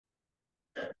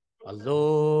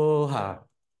Aloha.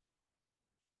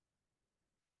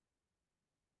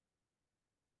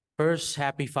 First,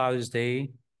 happy Father's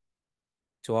Day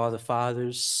to all the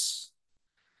fathers.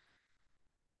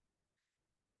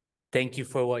 Thank you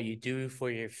for what you do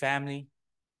for your family,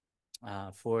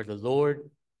 for the Lord.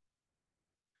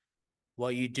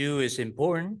 What you do is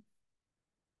important.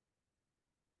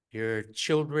 Your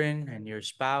children and your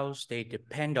spouse, they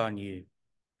depend on you.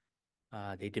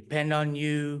 They depend on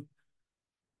you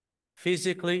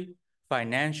physically,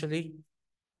 financially,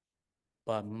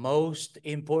 but most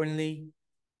importantly,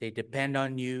 they depend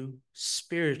on you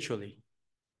spiritually.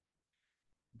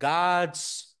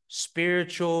 God's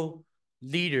spiritual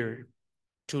leader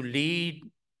to lead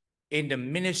in the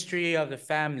ministry of the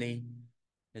family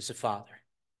is the father.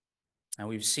 And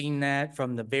we've seen that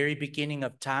from the very beginning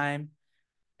of time,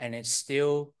 and it's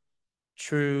still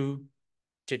true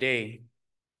today.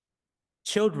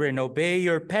 Children, obey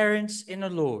your parents in the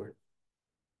Lord.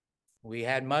 We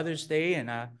had Mother's Day, and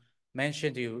I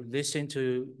mentioned you listen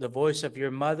to the voice of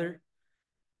your mother,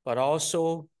 but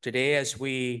also today as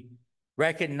we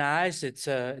recognize it's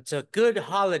a good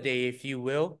holiday, if you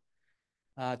will,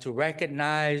 to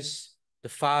recognize the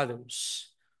fathers.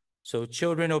 So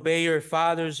children, obey your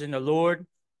fathers in the Lord,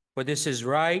 for this is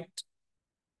right.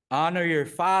 Honor your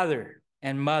father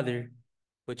and mother,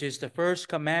 which is the first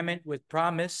commandment with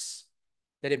promise,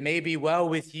 that it may be well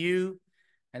with you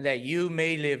and that you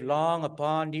may live long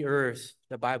upon the earth,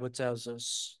 the Bible tells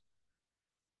us.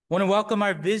 I want to welcome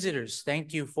our visitors.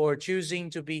 Thank you for choosing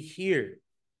to be here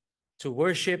to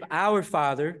worship our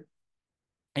Father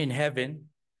in heaven.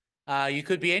 You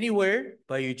could be anywhere,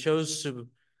 but you chose to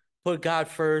put God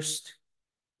first,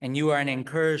 and you are an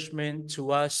encouragement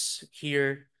to us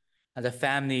here at the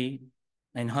family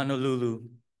in Honolulu.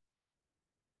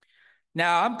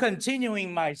 Now, I'm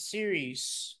continuing my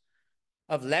series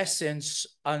of lessons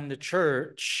on the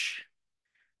church,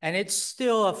 and it's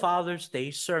still a Father's Day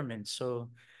sermon, so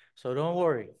don't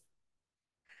worry.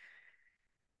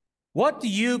 What do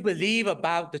you believe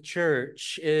about the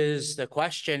church is the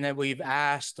question that we've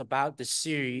asked about the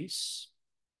series.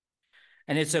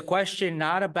 And it's a question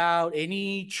not about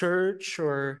any church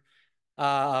or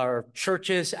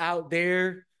churches out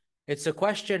there. It's a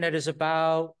question that is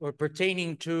about or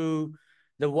pertaining to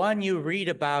the one you read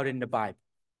about in the Bible.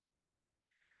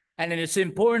 And it's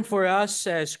important for us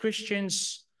as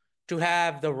Christians to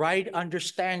have the right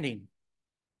understanding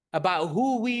about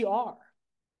who we are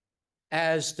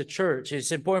as the church.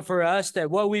 It's important for us that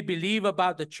what we believe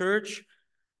about the church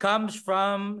comes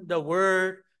from the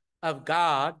Word of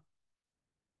God.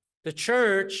 The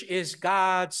church is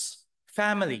God's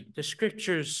family. The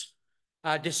scriptures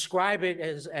describe it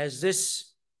as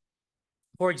this.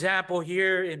 For example,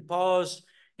 here in Paul's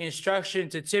instruction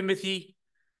to Timothy,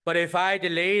 but if I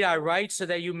delayed, I write so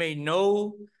that you may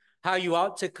know how you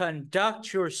ought to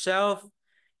conduct yourself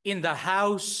in the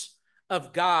house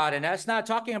of God. And that's not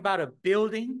talking about a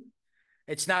building.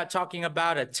 It's not talking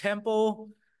about a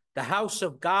temple. The house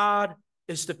of God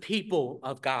is the people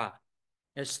of God.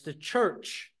 It's the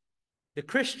church, the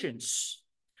Christians.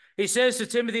 He says to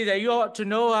Timothy that you ought to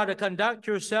know how to conduct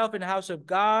yourself in the house of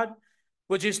God,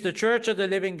 which is the church of the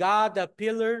living God, the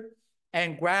pillar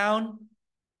and ground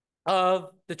of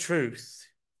the truth.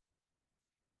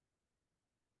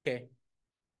 Okay.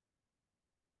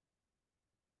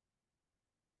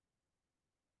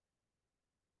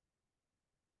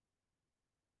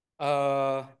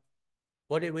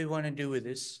 What did we want to do with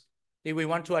this? Did we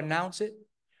want to announce it?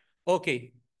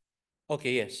 Okay.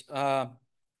 Okay, yes.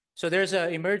 So there's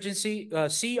an emergency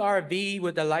CRV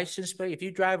with the license plate. If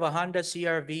you drive a Honda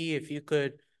CRV, if you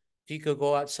could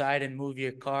go outside and move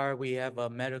your car, we have a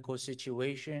medical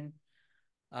situation,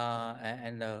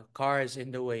 and the car is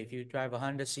in the way. If you drive a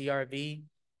Honda CRV,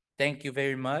 thank you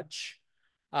very much.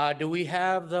 Do we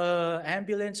have the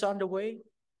ambulance on the way?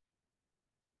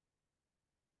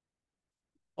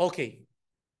 Okay.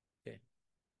 Okay.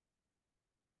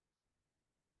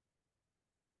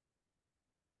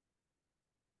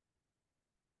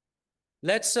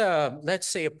 Let's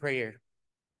say a prayer.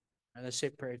 Let's say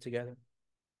a prayer together.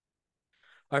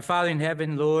 Our Father in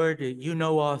heaven, Lord, you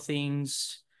know all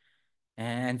things.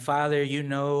 And Father, you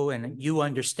know and you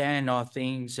understand all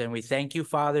things. And we thank you,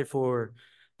 Father, for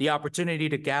the opportunity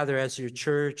to gather as your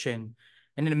church. And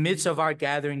in the midst of our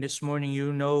gathering this morning,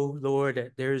 you know, Lord,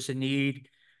 that there's a need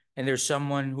and there's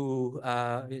someone who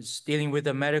is dealing with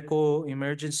a medical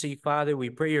emergency. Father, we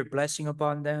pray your blessing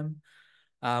upon them.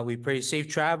 We pray safe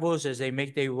travels as they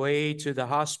make their way to the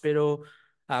hospital.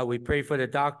 We pray for the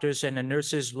doctors and the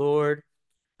nurses, Lord.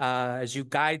 As you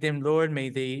guide them, Lord, may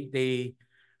they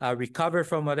recover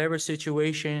from whatever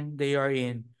situation they are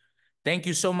in. Thank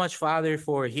you so much, Father,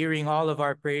 for hearing all of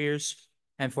our prayers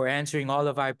and for answering all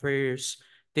of our prayers.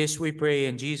 This we pray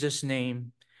in Jesus'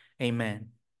 name. Amen.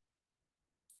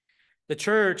 The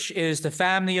church is the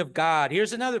family of God.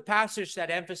 Here's another passage that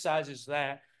emphasizes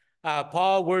that.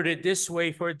 Paul worded this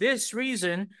way: for this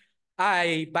reason,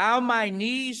 I bow my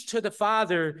knees to the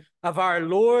Father of our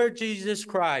Lord Jesus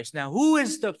Christ. Now, who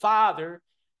is the Father?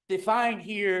 Defined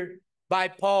here by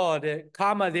Paul, the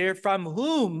comma there, from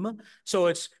whom. So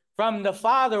it's from the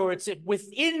Father, or it's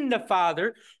within the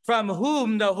Father, from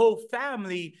whom the whole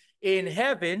family in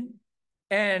heaven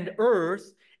and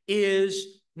earth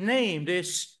is named.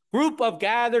 This group of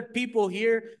gathered people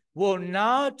here will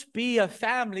not be a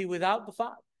family without the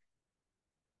Father.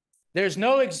 There's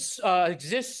no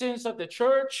existence of the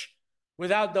church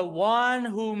without the one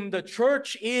whom the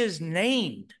church is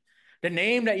named. The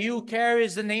name that you carry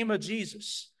is the name of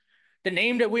Jesus. The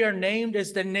name that we are named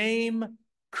is the name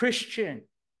Christian.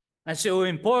 And so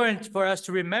important for us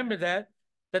to remember that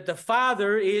the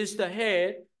Father is the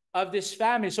head of this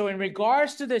family. So in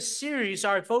regards to this series,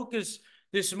 our focus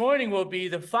this morning will be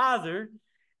the Father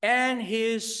and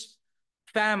his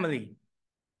family.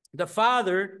 The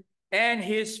Father and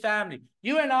his family.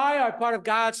 You and I are part of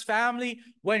God's family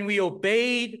when we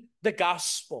obeyed the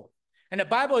gospel. And the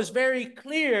Bible is very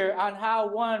clear on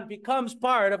how one becomes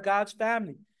part of God's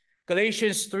family.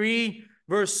 Galatians 3,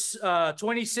 verse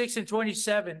 26 and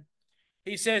 27.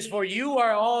 He says, for you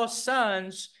are all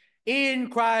sons in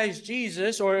Christ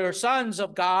Jesus, or sons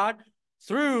of God,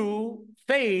 through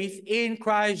faith in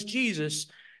Christ Jesus.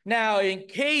 Now, in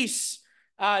case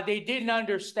they didn't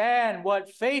understand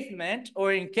what faith meant,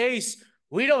 or in case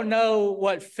we don't know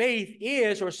what faith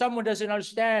is, or someone doesn't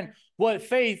understand what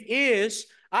faith is,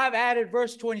 I've added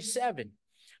verse 27.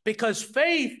 Because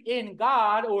faith in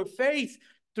God, or faith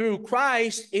through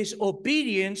Christ, is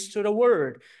obedience to the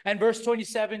word. And verse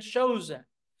 27 shows that.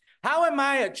 How am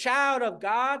I a child of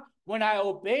God? When I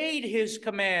obeyed his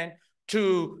command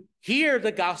to hear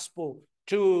the gospel,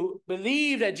 to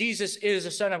believe that Jesus is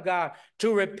the Son of God,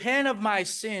 to repent of my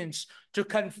sins, to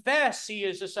confess he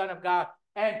is the Son of God,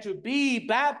 and to be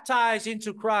baptized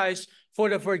into Christ for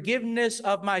the forgiveness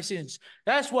of my sins.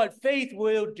 That's what faith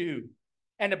will do.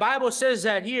 And the Bible says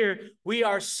that here, we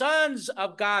are sons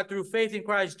of God through faith in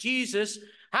Christ Jesus.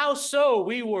 How so?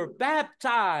 We were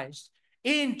baptized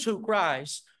into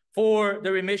Christ for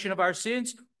the remission of our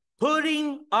sins,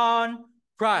 putting on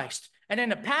Christ. And then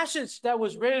the passage that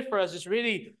was read for us is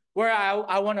really where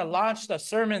I want to launch the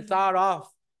sermon thought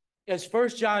off. Is 1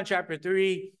 John chapter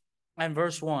 3 and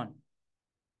verse 1.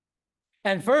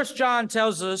 And 1 John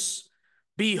tells us,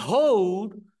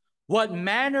 behold, what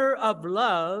manner of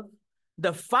love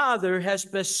the Father has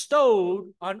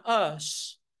bestowed on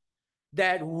us,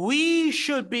 that we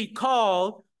should be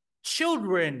called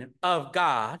children of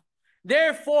God.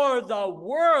 Therefore, the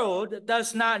world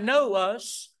does not know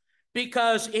us,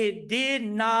 because it did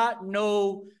not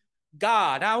know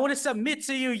God. Now, I want to submit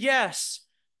to you, yes,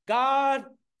 God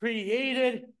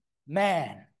created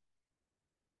man.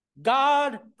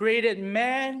 God created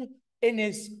man in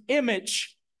his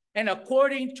image and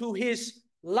according to his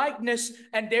likeness.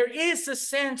 And there is a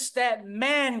sense that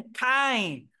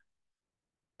mankind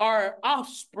are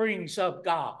offsprings of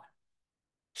God,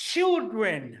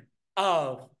 children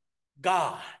of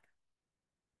God.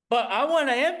 But I want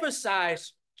to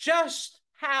emphasize just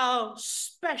how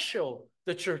special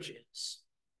the church is.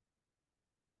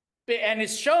 And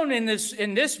it's shown in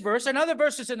this verse and other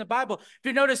verses in the Bible. If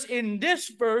you notice, in this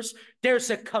verse,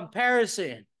 there's a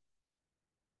comparison.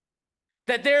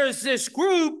 That there is this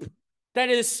group that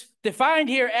is defined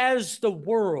here as the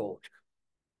world.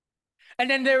 And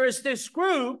then there is this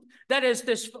group that is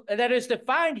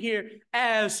defined here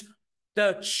as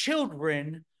the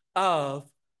children of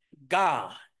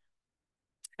God.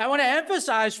 I want to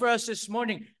emphasize for us this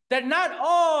morning that not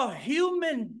all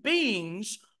human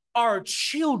beings are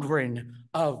children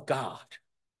of God.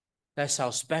 That's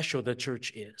how special the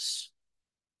church is.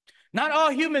 Not all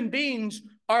human beings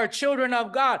are children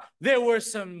of God. There were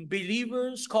some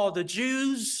believers called the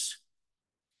Jews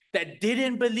that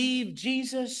didn't believe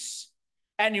Jesus.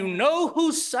 And you know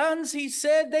whose sons he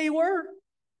said they were?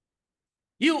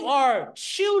 You are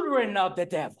children of the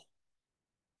devil.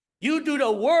 You do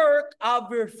the work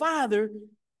of your father,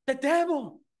 the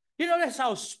devil. You know, that's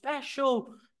how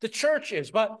special the church is.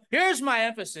 But here's my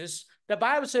emphasis. The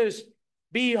Bible says,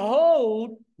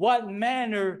 behold, what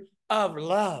manner of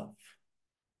love.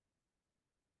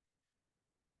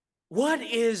 What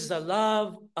is the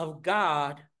love of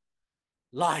God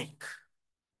like?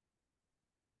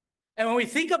 And when we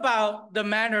think about the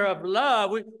manner of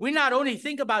love, we not only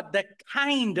think about the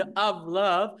kind of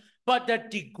love, but the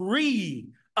degree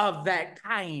of that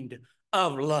kind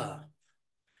of love.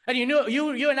 And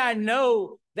you and I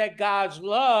know that God's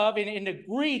love in the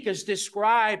Greek is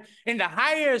described in the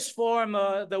highest form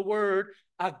of the word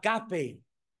agape,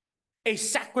 a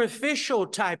sacrificial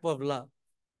type of love,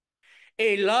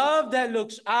 a love that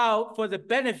looks out for the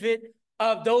benefit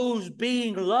of those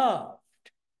being loved,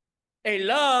 a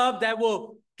love that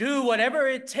will do whatever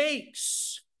it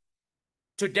takes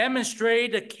to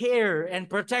demonstrate the care and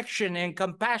protection and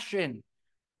compassion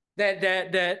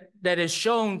that is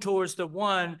shown towards the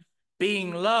one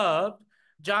being loved.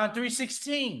 John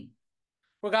 3:16,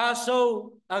 for God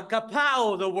so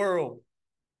agapao the world,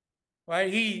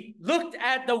 right? He looked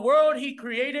at the world he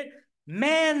created,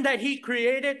 man that he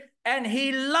created, and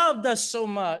he loved us so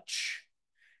much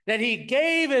that he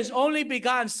gave his only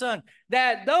begotten son,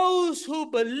 that those who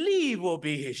believe will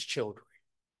be his children.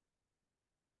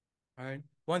 All right?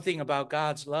 One thing about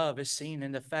God's love is seen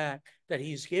in the fact that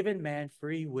he's given man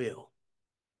free will.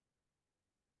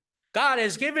 God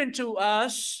has given to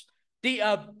us the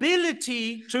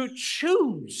ability to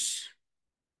choose.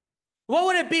 What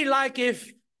would it be like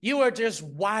if you were just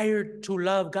wired to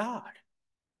love God?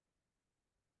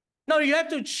 No, you have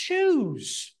to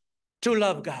choose to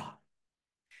love God.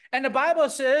 And the Bible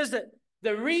says that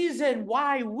the reason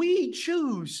why we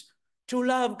choose to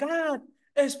love God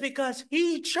is because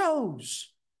he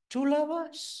chose to love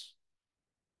us.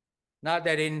 Not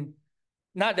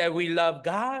that we love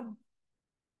God,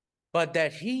 but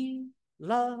that he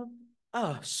loved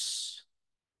us.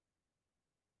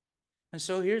 And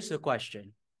so here's the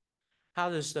question. How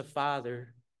does the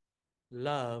Father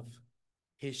love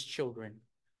his children?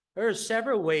 There are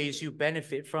several ways you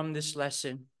benefit from this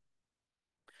lesson.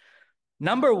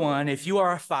 Number one, if you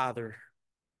are a father,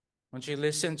 I want you to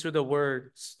listen to the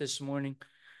words this morning.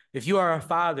 If you are a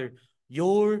father,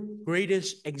 your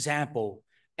greatest example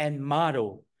and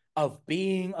model of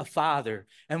being a father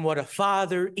and what a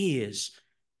father is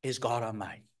God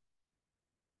Almighty.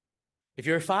 If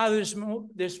you're a father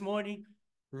this morning,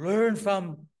 learn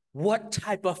from what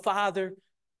type of father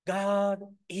God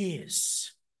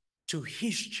is to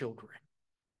his children,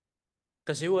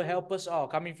 because it will help us all,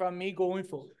 coming from me going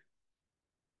forward.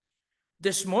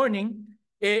 This morning,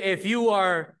 if you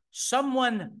are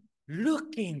someone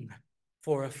looking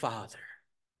for a father,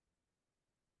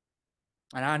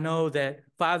 and I know that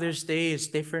Father's Day is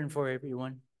different for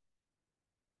everyone.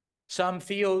 Some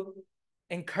feel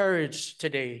encouraged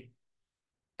today,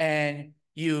 and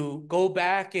you go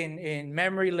back in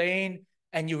memory lane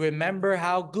and you remember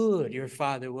how good your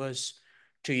father was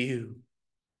to you,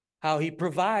 how he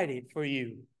provided for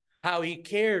you, how he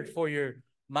cared for your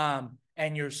mom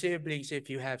and your siblings if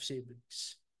you have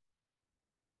siblings.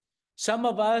 Some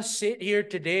of us sit here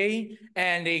today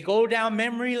and they go down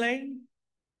memory lane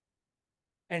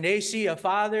and they see a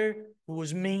father who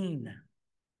was mean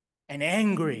and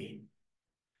angry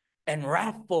and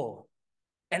wrathful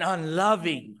and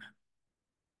unloving,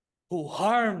 who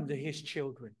harmed his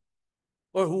children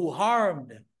or who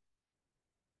harmed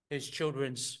his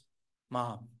children's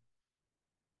mom.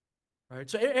 All right,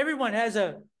 so everyone has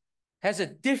a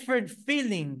different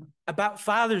feeling about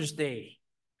Father's Day.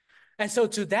 And so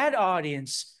to that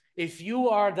audience, if you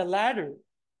are the latter,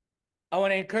 I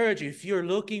want to encourage you, if you're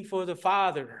looking for the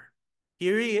Father,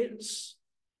 here he is.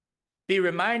 Be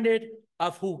reminded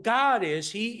of who God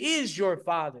is. He is your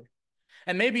Father.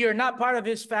 And maybe you're not part of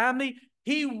his family.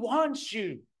 He wants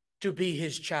you to be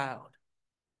his child.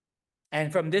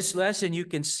 And from this lesson, you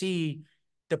can see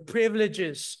the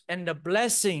privileges and the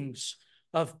blessings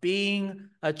of being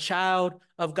a child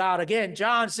of God. Again,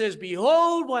 John says,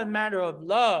 behold, what manner of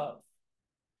love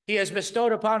he has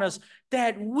bestowed upon us,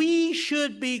 that we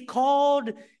should be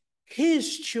called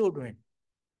his children.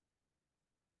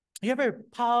 You ever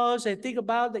pause and think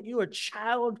about that you're a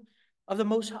child of the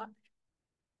Most High?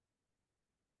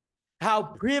 How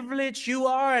privileged you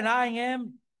are and I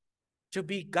am to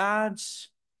be God's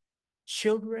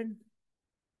children.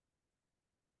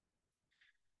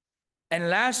 And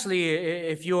lastly,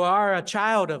 if you are a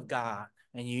child of God,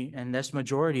 and that's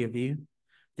majority of you,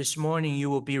 this morning you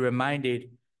will be reminded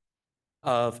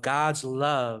of God's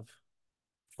love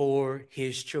for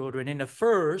his children. In the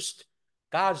first,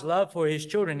 God's love for his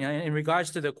children. In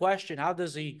regards to the question, how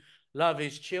does he love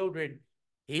his children?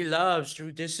 He loves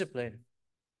through discipline.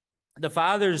 The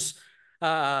father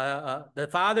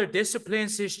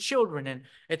disciplines his children, and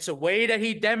it's a way that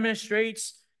he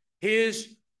demonstrates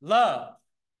his love.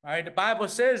 All right, the Bible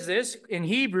says this in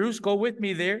Hebrews. Go with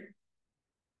me there.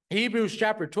 Hebrews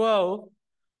chapter 12,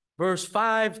 verse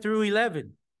 5 through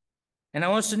 11. And I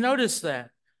want us to notice that.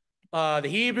 The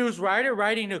Hebrews writer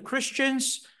writing to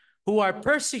Christians who are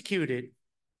persecuted.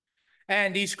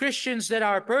 And these Christians that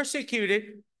are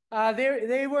persecuted,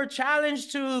 they were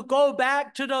challenged to go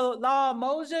back to the law of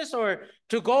Moses or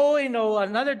to go in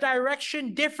another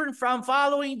direction different from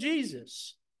following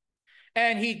Jesus.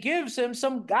 And he gives them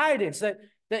some guidance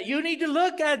that you need to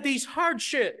look at these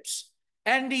hardships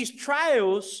and these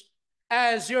trials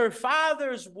as your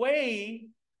Father's way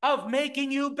of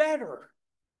making you better,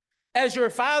 as your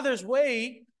Father's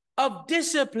way of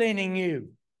disciplining you.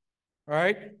 All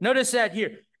right? Notice that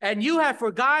here. And you have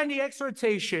forgotten the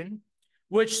exhortation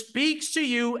which speaks to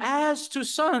you as to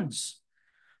sons.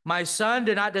 My son,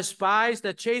 do not despise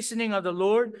the chastening of the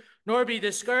Lord, nor be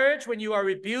discouraged when you are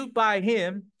rebuked by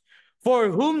him. For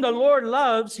whom the Lord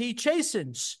loves, he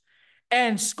chastens,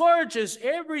 and scourges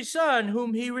every son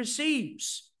whom he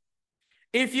receives.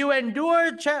 If you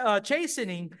endure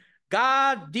chastening,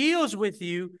 God deals with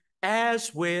you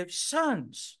as with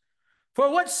sons.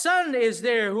 For what son is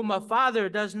there whom a father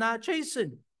does not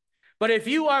chasten? But if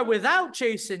you are without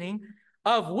chastening,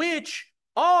 of which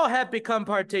all have become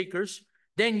partakers,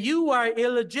 then you are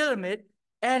illegitimate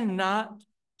and not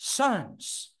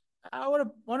sons. I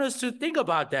want us to think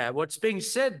about that, what's being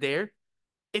said there.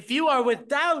 If you are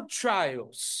without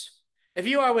trials, if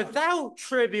you are without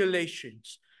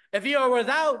tribulations, if you are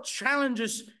without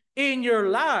challenges in your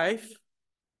life,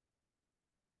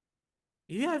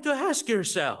 you have to ask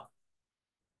yourself,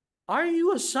 are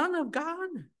you a son of God?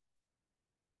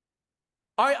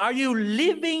 Are you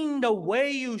living the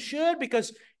way you should?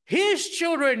 Because his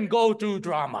children go through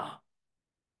drama.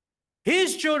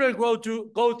 His children go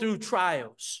through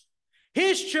trials.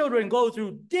 His children go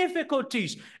through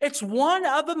difficulties. It's one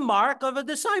of the mark of a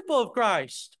disciple of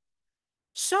Christ.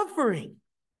 Suffering.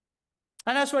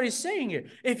 And that's what he's saying here.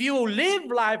 If you live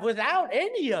life without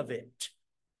any of it,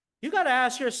 you got to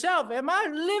ask yourself, am I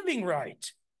living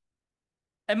right?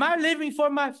 Am I living for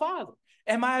my Father?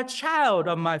 Am I a child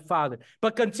of my Father?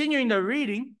 But continuing the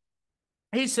reading,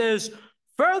 he says,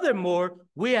 furthermore,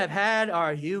 we have had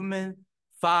our human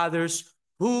fathers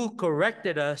who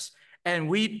corrected us, and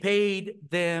we paid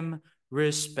them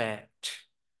respect.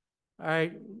 All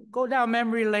right, go down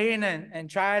memory lane and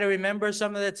try to remember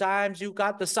some of the times you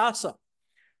got the sasa.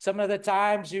 Some of the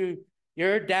times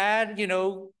your dad,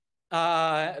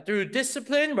 through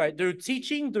discipline, right, through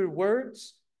teaching, through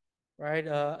words, right?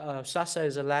 Sasa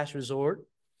is a last resort.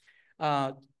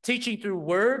 Teaching through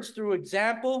words, through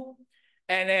example.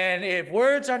 And then if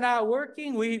words are not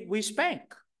working, we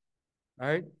spank,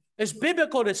 right? It's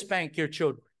biblical to spank your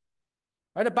children.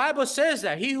 Right? The Bible says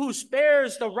that he who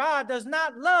spares the rod does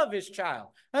not love his child.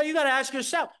 Now you got to ask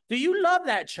yourself, do you love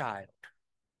that child?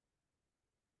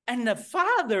 And the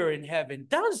Father in heaven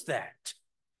does that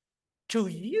to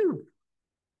you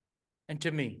and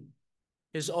to me,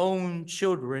 his own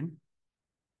children.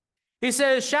 He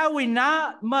says, shall we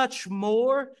not much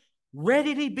more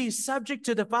readily be subject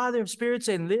to the Father of spirits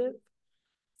and live?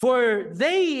 For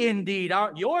they indeed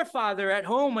are your father at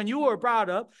home when you were brought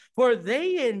up, for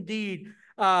they indeed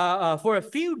for a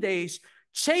few days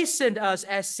chastened us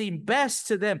as seemed best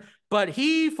to them, but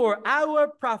he for our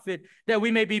profit, that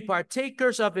we may be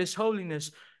partakers of his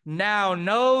holiness. Now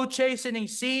no chastening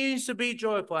seems to be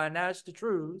joyful, and that's the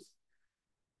truth.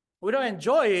 We don't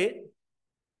enjoy it.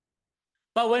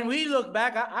 But when we look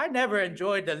back, I never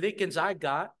enjoyed the lickings I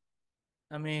got.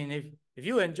 I mean, if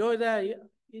you enjoy that,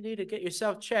 you need to get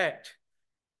yourself checked.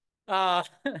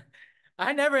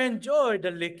 I never enjoyed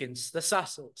the lickings, the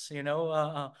sassals,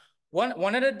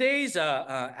 One of the days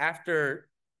after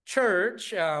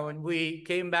church, when we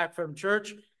came back from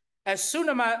church, as soon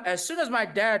as my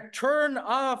dad turned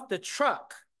off the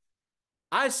truck,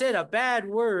 I said a bad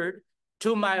word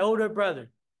to my older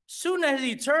brother. Soon as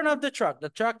he turned off the truck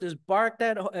is parked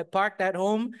at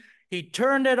home. He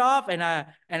turned it off, and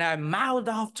I mouthed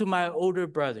off to my older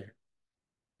brother.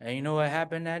 And you know what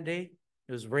happened that day?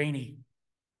 It was rainy.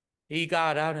 He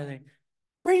got out and said,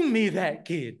 bring me that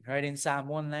kid, right, in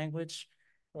Samoan language,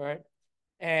 right?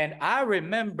 And I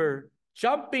remember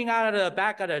jumping out of the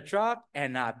back of the truck,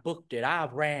 and I booked it. I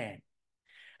ran.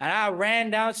 And I ran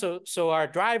down, so our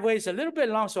driveway is a little bit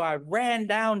long, so I ran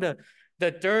down the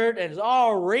dirt, and it's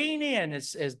all rainy, and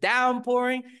it's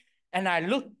downpouring. And I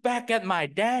looked back at my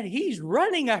dad. He's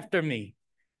running after me.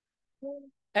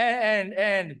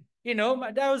 And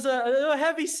my dad was a little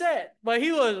heavy set, but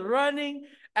he was running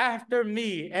after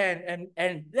me. And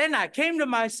then I came to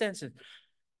my senses.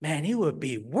 Man, it would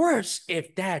be worse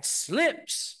if Dad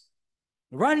slips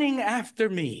running after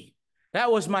me. That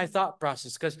was my thought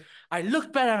process, because I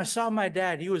looked back and I saw my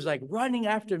dad. He was like running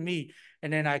after me.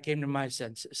 And then I came to my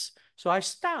senses. So I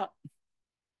stopped.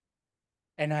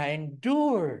 and I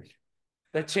endured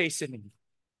the chastening.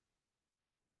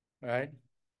 Right?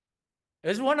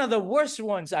 It's one of the worst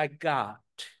ones I got.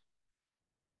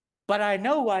 But I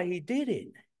know why he did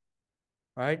it.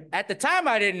 Right? At the time,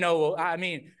 I didn't know. I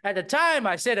mean, at the time,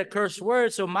 I said a curse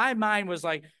word. So my mind was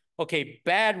like, okay,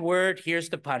 bad word. Here's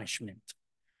the punishment.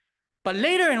 But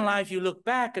later in life, you look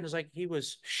back and it's like he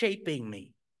was shaping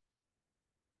me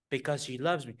because he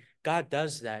loves me. God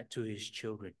does that to his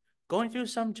children. Going through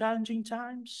some challenging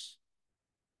times,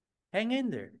 hang in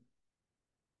there.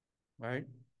 Right?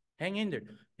 Hang in there.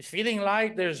 Feeling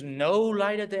like there's no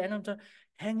light at the end of the tunnel,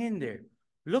 hang in there.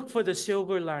 Look for the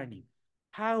silver lining.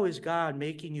 How is God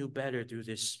making you better through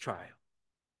this trial?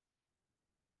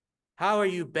 How are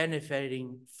you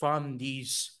benefiting from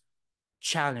these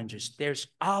challenges? There's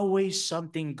always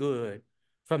something good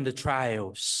from the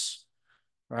trials,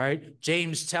 right?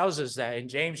 James tells us that in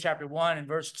James chapter 1 and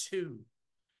verse 2.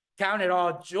 Count it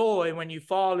all joy when you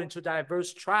fall into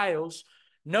diverse trials,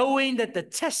 knowing that the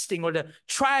testing or the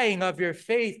trying of your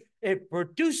faith, it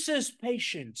produces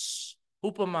patience.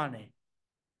 Hupamane.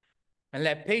 And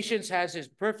let patience has his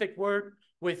perfect work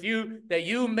with you, that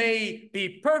you may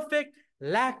be perfect,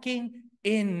 lacking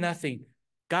in nothing.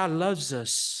 God loves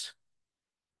us.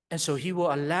 And so he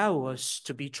will allow us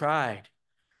to be tried.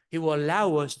 He will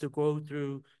allow us to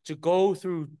go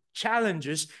through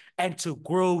challenges and to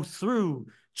grow through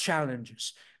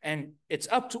challenges. And it's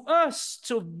up to us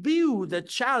to view the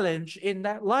challenge in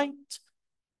that light.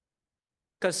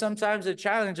 Because sometimes the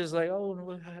challenge is like,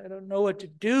 oh, I don't know what to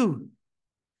do.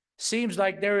 Seems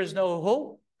like there is no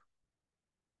hope.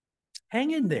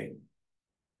 Hang in there.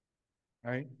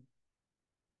 Right?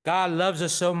 God loves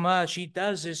us so much. He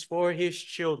does this for his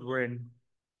children.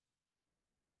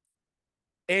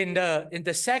 In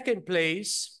the second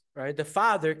place, right, the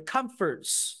Father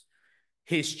comforts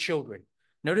his children.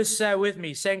 Notice that with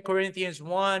me, 2 Corinthians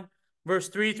 1, verse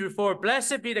 3 through 4.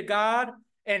 Blessed be the God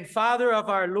and Father of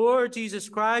our Lord Jesus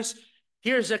Christ.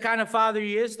 Here's the kind of Father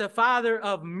he is, the Father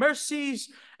of mercies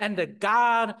and the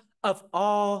God of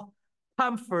all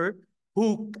comfort,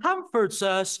 who comforts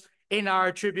us in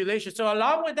our tribulation. So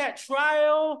along with that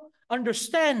trial,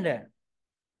 understand that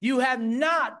you have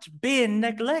not been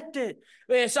neglected.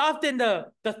 It's often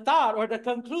the thought or the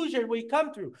conclusion we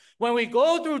come through. When we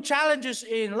go through challenges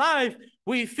in life,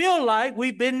 we feel like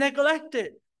we've been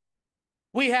neglected.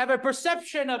 We have a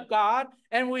perception of God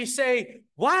and we say,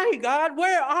 why, God?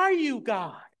 Where are you,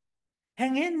 God?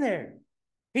 Hang in there.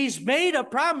 He's made a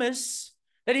promise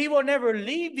that he will never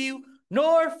leave you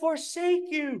nor forsake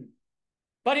you.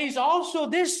 But he's also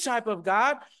this type of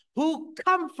God who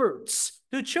comforts.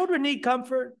 Do children need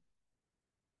comfort?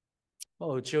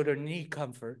 Oh, children need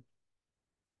comfort.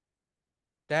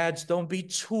 Dads, don't be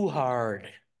too hard.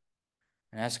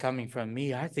 And that's coming from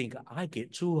me. I think I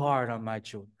get too hard on my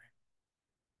children.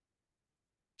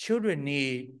 Children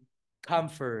need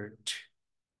comfort.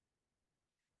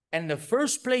 And the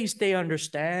first place they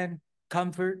understand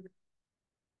comfort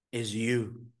is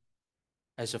you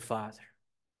as a father.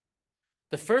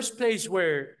 The first place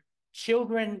where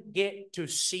children get to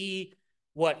see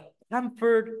what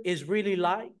comfort is really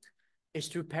like is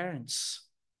through parents.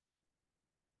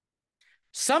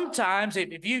 Sometimes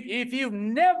if you've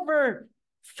never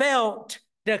felt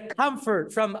the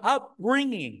comfort from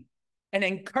upbringing and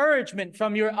encouragement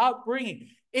from your upbringing,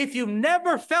 if you've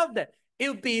never felt that, it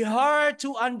would be hard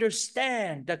to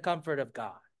understand the comfort of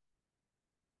God.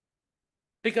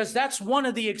 Because that's one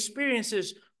of the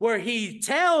experiences where he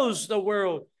tells the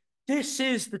world, this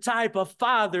is the type of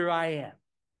father I am.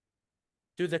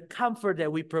 Through the comfort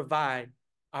that we provide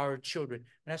our children.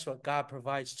 And that's what God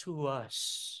provides to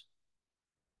us.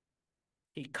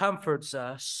 He comforts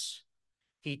us.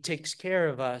 He takes care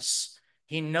of us.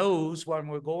 He knows when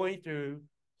we're going through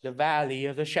the valley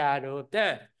of the shadow of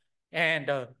death. And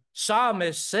the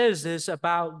psalmist says this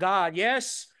about God.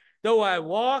 Yes, though I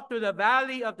walk through the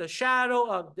valley of the shadow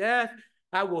of death,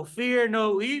 I will fear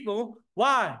no evil.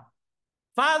 Why?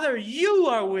 Father, you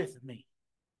are with me.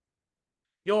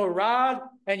 Your rod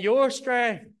and your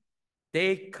strength,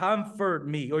 they comfort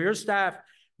me. Or your staff,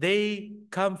 they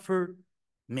comfort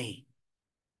me.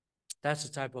 That's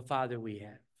the type of father we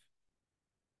have.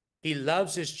 He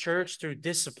loves his church through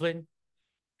discipline.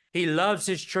 He loves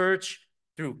his church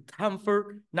through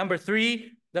comfort. Number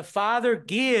 3, the father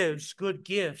gives good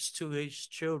gifts to his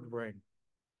children.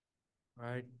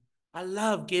 Right? I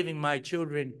love giving my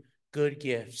children good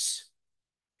gifts.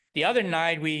 The other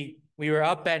night, we were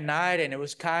up at night and it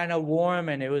was kind of warm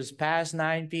and it was past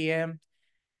 9 p.m.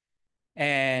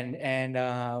 And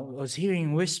was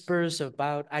hearing whispers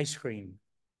about ice cream,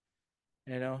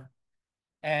 you know.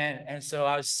 And so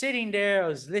I was sitting there, I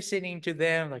was listening to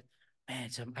them, like, man,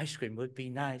 some ice cream would be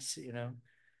nice,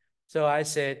 So I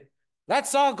said,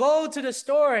 let's all go to the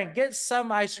store and get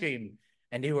some ice cream.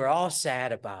 And they were all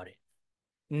sad about it.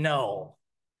 No,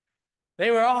 they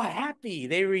were all happy.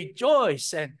 They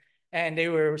rejoiced and they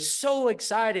were so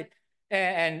excited.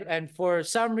 And for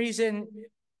some reason,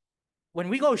 when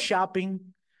we go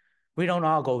shopping, we don't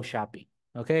all go shopping.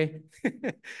 Okay.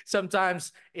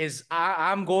 Sometimes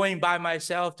I'm going by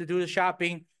myself to do the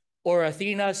shopping, or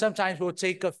Athena sometimes will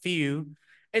take a few.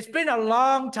 It's been a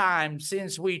long time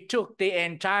since we took the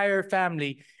entire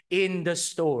family in the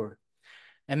store.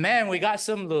 And man, we got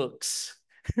some looks.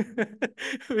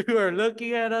 We were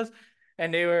looking at us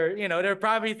and they're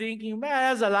probably thinking, man,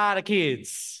 that's a lot of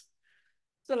kids.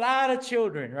 It's a lot of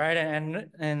children, right?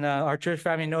 And our church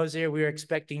family knows here we were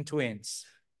expecting twins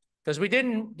because we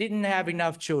didn't have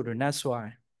enough children. That's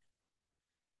why.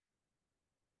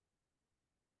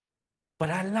 But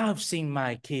I love seeing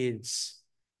my kids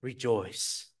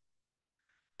rejoice.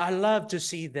 I love to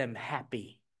see them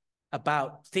happy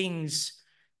about things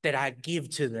that I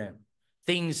give to them,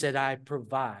 things that I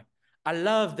provide. I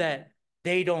love that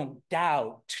they don't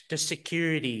doubt the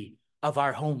security of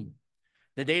our home,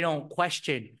 that they don't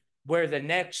question where the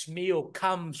next meal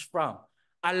comes from.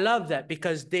 I love that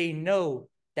because they know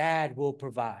Dad will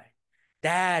provide.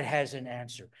 Dad has an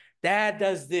answer. Dad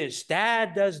does this.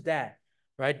 Dad does that.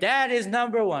 Right? Dad is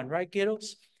number one, right,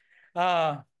 kiddos?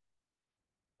 Uh,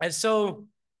 and so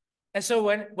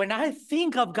when I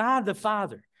think of God the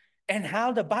Father and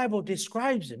how the Bible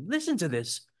describes him, listen to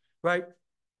this, right?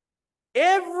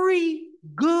 Every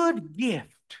good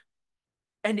gift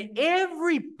and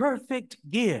every perfect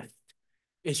gift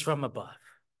is from above.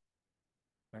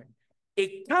 Right?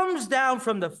 It comes down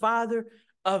from the Father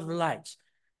of lights.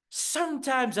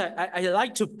 Sometimes I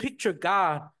like to picture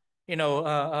God, in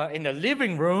the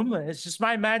living room. It's just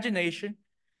my imagination.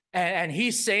 And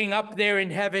he's saying up there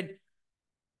in heaven,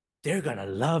 they're going to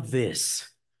love this.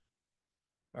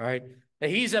 All right. That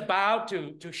he's about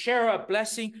to share a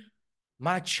blessing.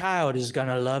 My child is going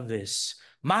to love this.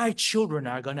 My children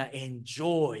are going to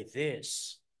enjoy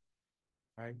this.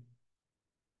 All right.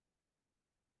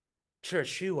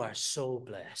 Church, you are so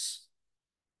blessed.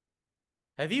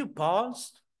 Have you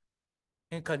paused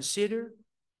and considered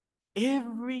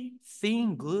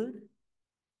everything good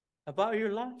about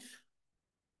your life?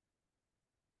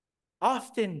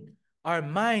 Often our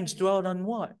minds dwell on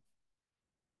what?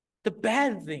 The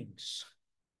bad things,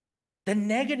 the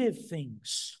negative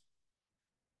things,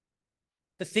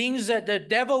 the things that the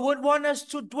devil would want us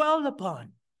to dwell upon.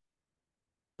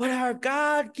 But our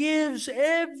God gives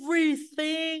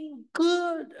everything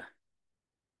good.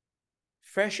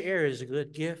 Fresh air is a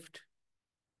good gift.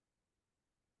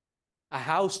 A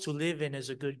house to live in is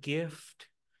a good gift.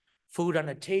 Food on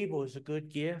the table is a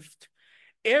good gift.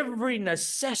 Every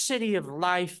necessity of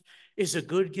life is a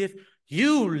good gift.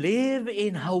 You live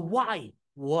in Hawaii.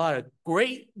 What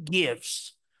great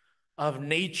gifts of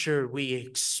nature we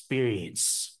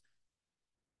experience.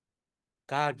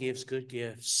 God gives good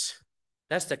gifts.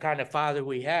 That's the kind of Father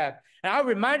we have. And I'm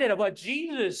reminded of what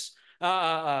Jesus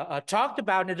talked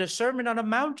about in the Sermon on the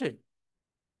Mountain.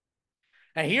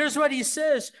 And here's what he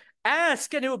says: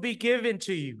 ask and it will be given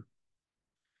to you.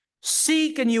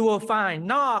 Seek and you will find.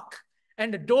 Knock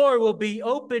and the door will be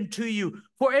open to you.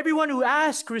 For everyone who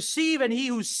asks, receive, and he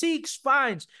who seeks,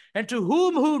 finds. And to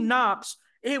who knocks,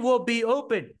 it will be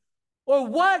open. Or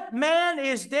what man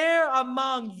is there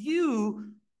among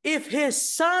you, if his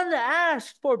son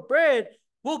asks for bread,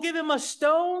 will give him a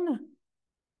stone?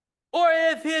 Or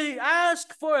if he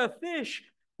asks for a fish,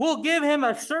 will give him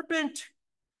a serpent?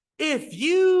 If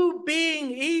you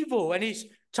being evil, and he's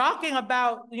talking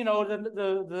about,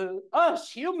 the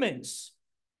us humans.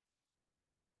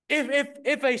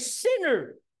 If a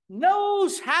sinner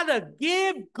knows how to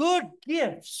give good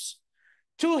gifts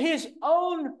to his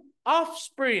own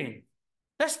offspring,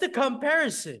 that's the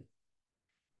comparison.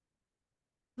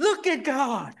 Look at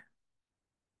God.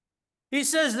 He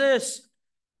says this.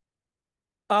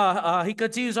 He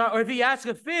continues, or if he asks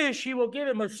a fish, he will give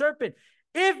him a serpent.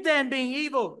 If then, being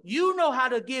evil, you know how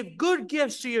to give good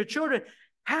gifts to your children,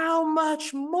 how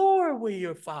much more will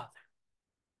your Father,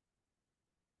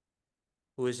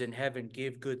 who is in heaven,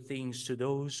 give good things to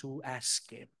those who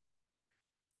ask him?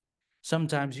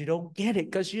 Sometimes you don't get it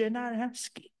because you're not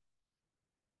asking.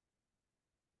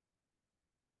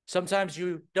 Sometimes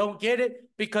you don't get it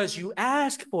because you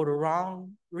ask for the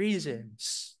wrong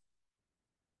reasons.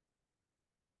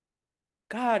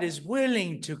 God is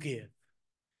willing to give.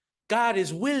 God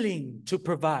is willing to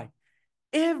provide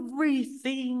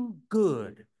everything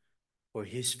good for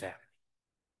his family.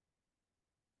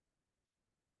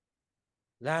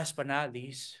 Last but not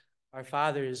least, our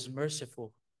Father is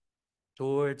merciful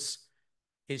towards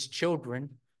his children,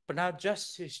 but not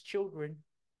just his children,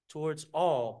 towards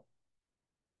all.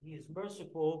 He is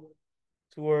merciful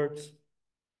towards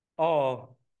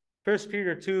all. 1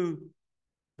 Peter 2,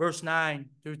 verse 9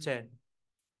 through 10.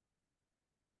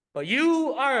 But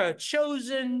you are a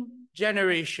chosen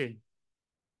generation,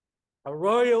 a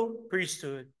royal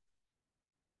priesthood,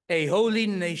 a holy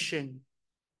nation,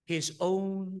 his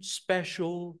own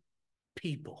special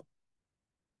people.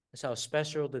 That's how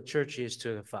special the church is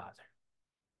to the Father.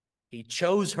 He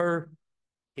chose her.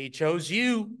 He chose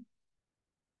you.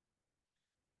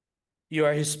 You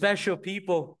are his special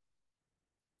people.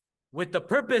 With the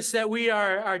purpose that we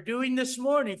are doing this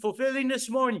morning, fulfilling this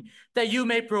morning, that you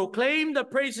may proclaim the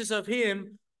praises of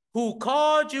him who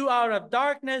called you out of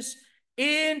darkness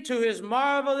into his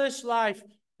marvelous life.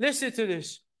 Listen to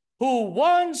this. Who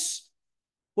once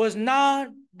was not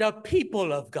the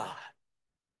people of God,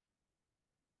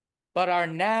 but are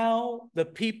now the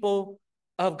people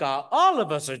of God. All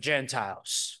of us are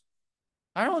Gentiles.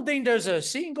 I don't think there's a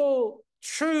single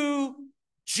true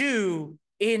Jew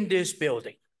in this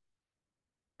building.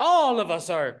 All of us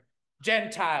are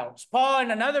Gentiles. Paul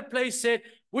in another place said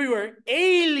we were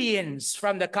aliens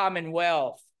from the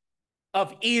commonwealth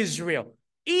of Israel.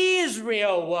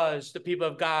 Israel was the people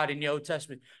of God in the Old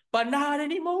Testament, but not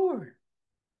anymore.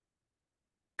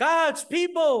 God's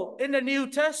people in the New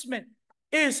Testament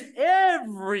is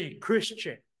every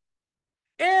Christian,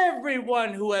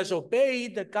 everyone who has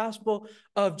obeyed the gospel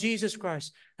of Jesus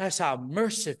Christ. That's how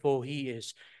merciful he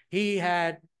is. He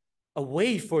had a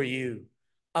way for you,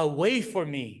 a way for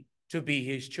me to be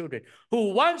his children,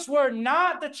 who once were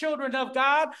not the children of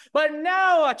God, but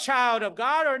now a child of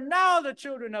God, or now the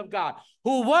children of God,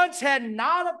 who once had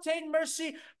not obtained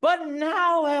mercy, but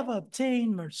now have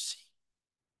obtained mercy.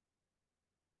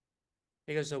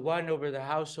 Because the one over the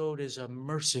household is a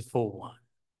merciful one.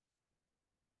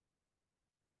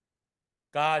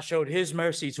 God showed his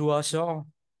mercy to us all,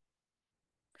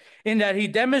 in that he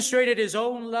demonstrated his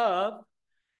own love,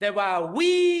 that while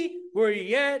we were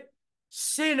yet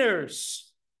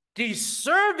sinners,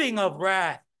 deserving of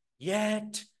wrath,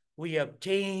 yet we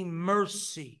obtained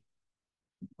mercy.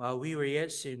 While we were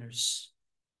yet sinners,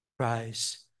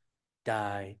 Christ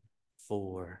died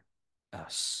for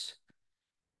us.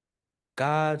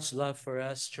 God's love for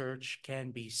us, church,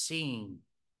 can be seen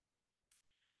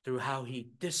through how he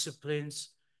disciplines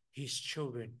his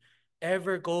children.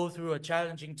 Ever go through a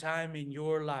challenging time in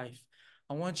your life,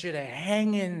 I want you to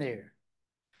hang in there.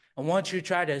 I want you to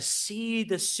try to see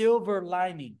the silver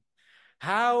lining.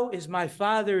 How is my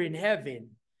Father in heaven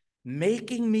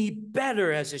making me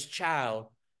better as his child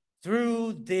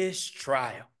through this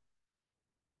trial?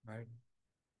 Right?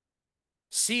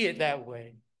 See it that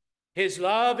way. His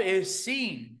love is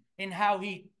seen in how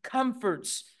he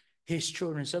comforts his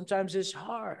children. Sometimes it's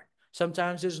hard.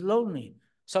 Sometimes it's lonely.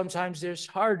 Sometimes there's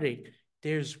heartache.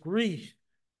 There's grief.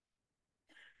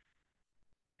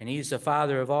 And he's the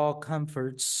Father of all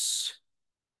comforts.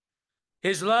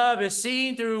 His love is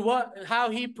seen through how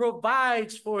he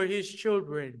provides for his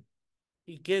children.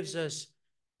 He gives us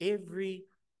every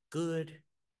good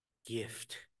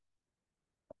gift.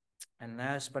 And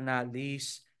last but not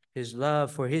least, his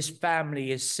love for his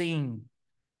family is seen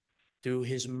through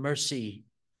his mercy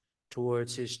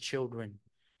towards his children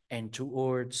and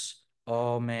towards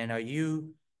all men. Are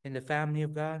you in the family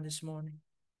of God this morning?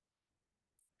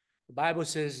 The Bible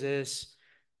says this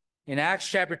in Acts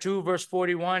chapter 2, verse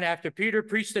 41. After Peter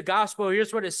preached the gospel,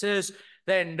 here's what it says.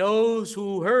 Then those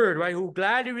who heard, right, who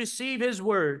gladly received his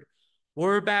word,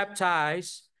 were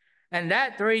baptized. And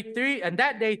that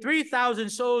day, 3,000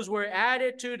 souls were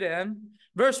added to them.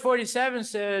 Verse 47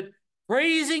 said,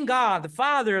 praising God, the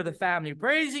Father of the family,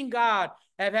 praising God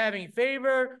and having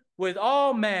favor with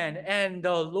all men. And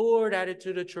the Lord added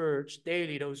to the church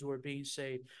daily those who were being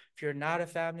saved. If you're not a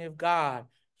family of God,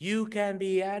 you can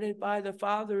be added by the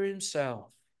Father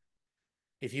himself.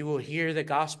 If you will hear the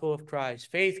gospel of Christ.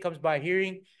 Faith comes by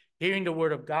hearing the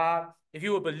word of God. If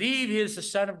you will believe he is the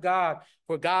Son of God,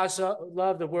 for God so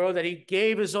loved the world that he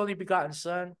gave his only begotten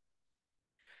Son,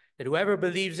 that whoever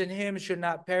believes in him should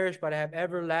not perish but have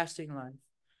everlasting life.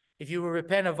 If you will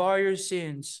repent of all your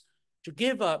sins, to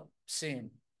give up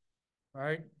sin,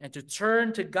 right, and to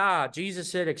turn to God. Jesus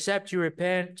said, except you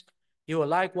repent, you will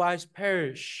likewise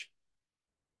perish.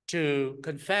 To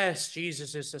confess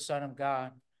Jesus is the Son of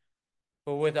God.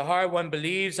 For with the heart one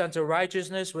believes unto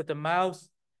righteousness, with the mouth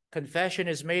confession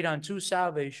is made unto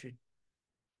salvation.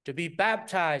 To be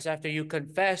baptized after you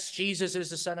confess Jesus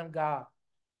is the Son of God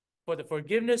for the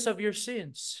forgiveness of your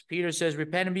sins. Peter says,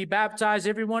 repent and be baptized,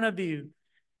 every one of you,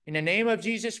 in the name of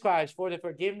Jesus Christ for the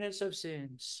forgiveness of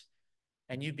sins,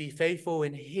 and you be faithful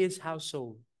in his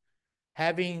household,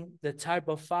 having the type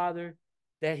of father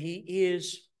that he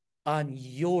is on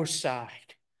your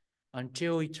side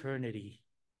until eternity.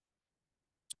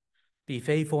 Be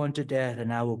faithful unto death,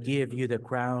 and I will give you the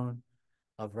crown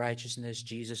of righteousness,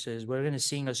 Jesus says. We're going to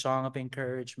sing a song of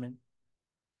encouragement.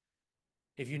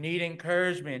 If you need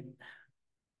encouragement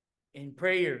in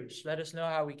prayers, let us know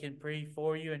how we can pray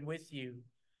for you and with you.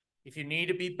 If you need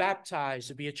to be baptized,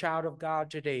 to be a child of God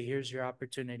today, here's your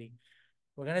opportunity.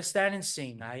 We're going to stand and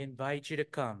sing. I invite you to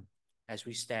come as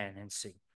we stand and sing.